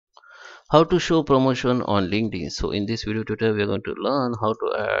How to show promotion on LinkedIn. So in this video tutorial we are going to learn how to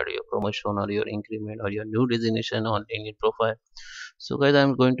add your promotion or your increment or your new designation on LinkedIn profile. So guys,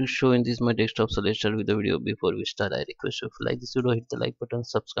 I'm going to show in this my desktop, so let's start with the video. Before we start, I request you, if you like this video, hit the like button,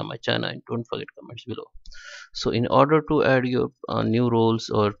 subscribe my channel, and don't forget comments below. So in order to add your new roles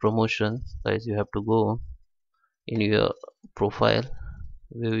or promotion, guys, you have to go in your profile,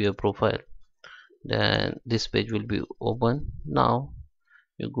 view your profile, then this page will be open. Now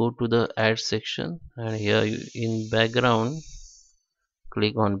you go to the add section, and here you in background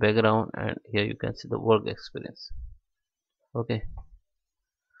click on background, and here you can see the work experience. Okay,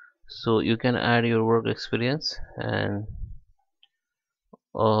 so you can add your work experience, and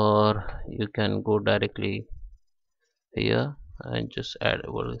or you can go directly here and just add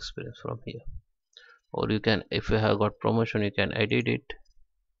a work experience from here, or you can, if you have got promotion, you can edit it.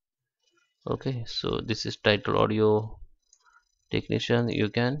 Okay, so this is title audio technician. You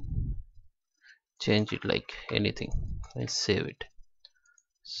can change it like anything and save it.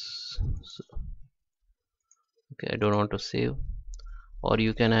 So, okay, I don't want to save. Or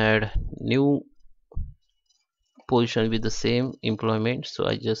you can add new position with the same employment, so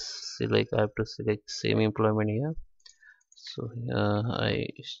I just select, I have to select same employment here. So here I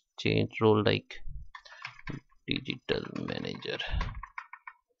change role like digital manager,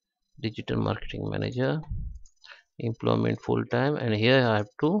 digital marketing manager, employment full-time, and here I have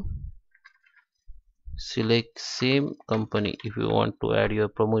to select same company. If you want to add your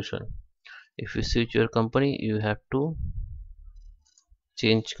promotion, if you switch your company, you have to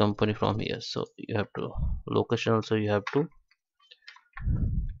change company from here. So you have to location also, you have to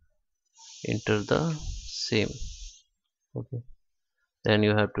enter the same. Okay, then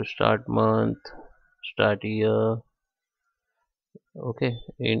you have to start month, start year. Okay,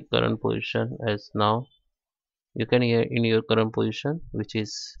 in current position as now, you can here in your current position, which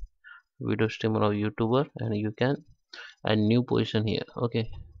is video streamer or YouTuber, and you can add new position here. Okay,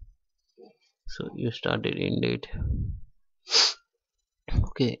 so you started in date.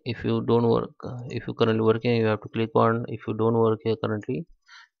 Okay, if you don't work, if you currently working, you have to click on, if you don't work here currently,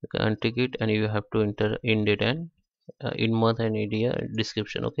 you can untick it, and you have to enter in date and in month and in year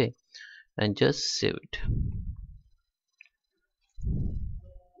description. Okay, and just save it.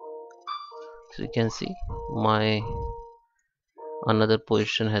 So you can see my another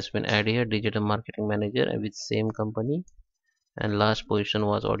position has been added here, digital marketing manager, and with same company, and last position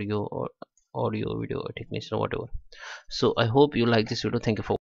was audio or audio video technician, whatever. So I hope you like this video. Thank you for